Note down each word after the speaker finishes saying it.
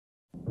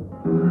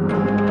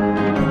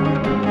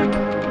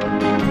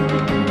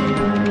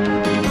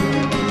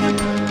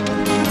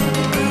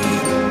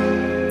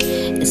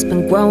It's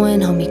been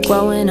growing on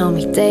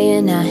me day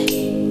and night.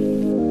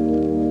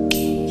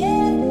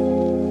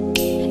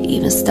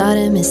 Even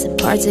started missing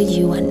parts of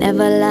you I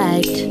never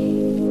liked.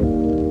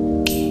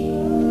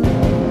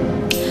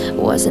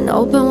 Wasn't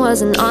open,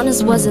 wasn't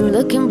honest, wasn't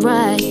looking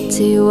right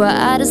till you were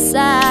out of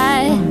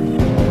sight.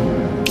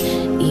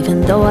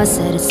 Even though I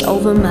said it's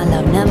over, my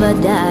love never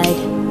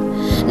died.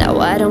 Now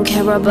I don't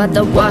care about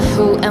the what,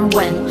 who, and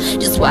when,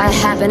 just why it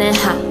happened and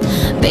how.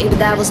 Baby,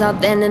 that was all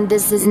then and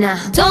this is now.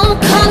 Don't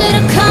call it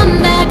a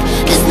comeback,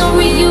 there's no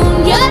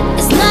reunion.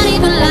 It's not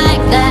even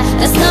like that,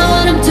 that's not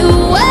what I'm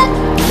doing.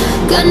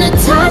 Gonna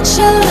touch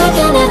you like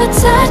I never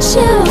touched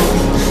you.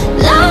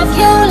 Love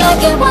you like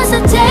it was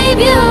a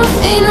debut.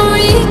 Ain't no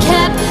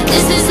recap,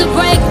 this is a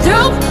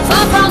breakthrough.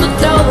 Far from a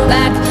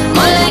throwback,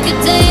 more like a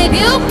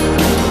debut.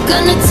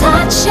 Gonna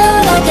touch you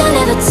like I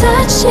never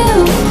touched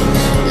you.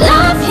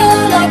 Love you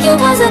like it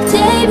was a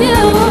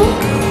debut.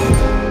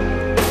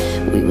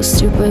 We were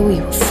stupid,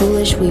 we were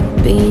foolish, we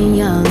were being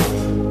young.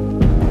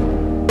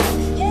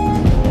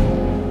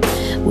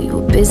 We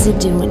were busy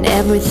doing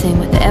everything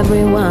with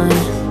everyone.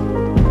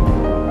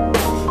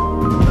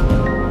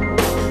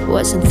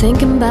 Wasn't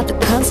thinking about the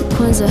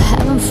consequence of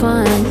having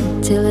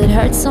fun till it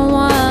hurt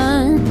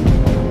someone.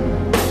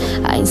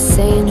 I ain't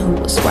saying who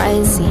was right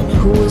and saying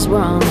who was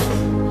wrong,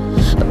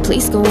 but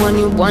please go on,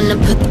 you wanna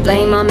put the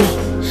blame on me,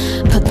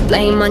 put the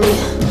blame on you.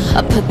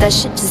 I put that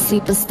shit to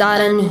sleep and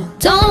start anew.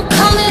 Don't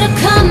call it a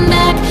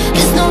comeback,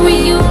 there's no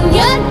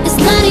reunion.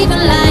 It's not even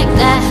like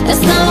that,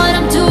 that's not what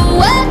I'm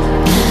doing.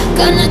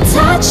 Gonna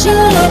touch you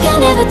like I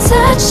never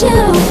touched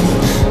you.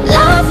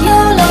 Love you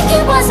like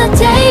it was a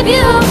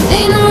debut.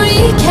 Ain't no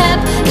recap,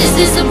 this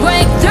is a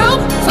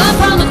breakthrough. Far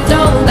from a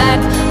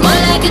throwback, more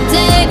like a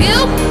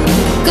debut.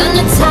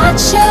 Gonna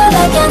touch you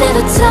like I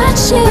never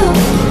touched you.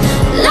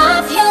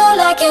 Love you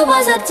like it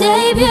was a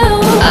debut.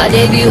 I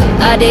debut,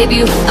 I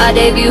debut, I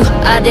debut,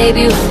 I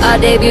debut, I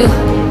debut.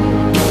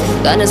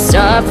 Gonna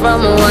start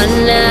from one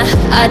now.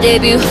 I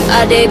debut,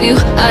 I debut,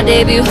 I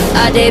debut,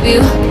 I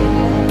debut.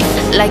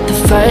 Like the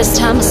first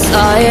time I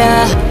saw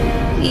ya.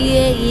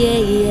 Yeah, yeah,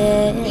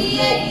 yeah.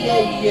 Yeah,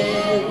 yeah,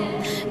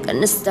 yeah.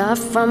 Gonna start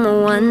from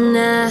one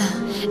now.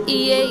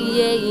 Yeah,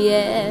 yeah,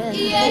 yeah.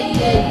 Yeah,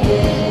 yeah,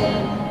 yeah.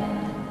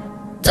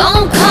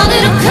 Don't call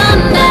it a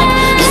comeback,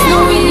 there's no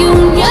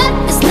reunion.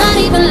 It's not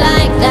even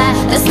like that,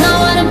 that's not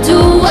what I'm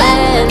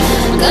doing.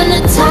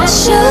 Gonna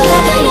touch you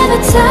like I never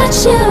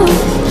touched you.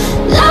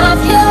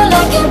 Love you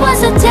like it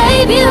was a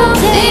debut.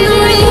 Ain't no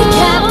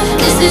recap,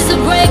 this is a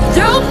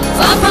breakthrough.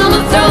 Far from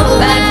a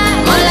throwback,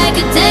 more like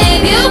a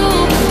debut.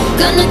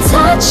 Gonna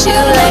touch you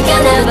like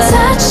I never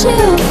touched you.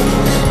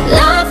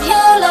 Love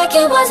you like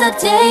it was a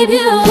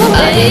debut.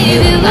 I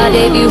debut, I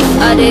debut,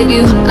 I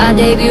debut, I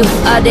debut,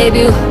 I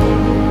debut.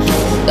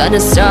 Gonna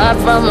start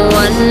from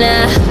one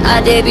now.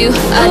 I debut,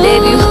 I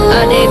debut,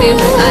 I debut,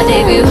 I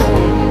debut.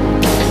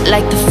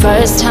 Like the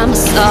first time I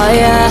saw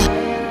ya.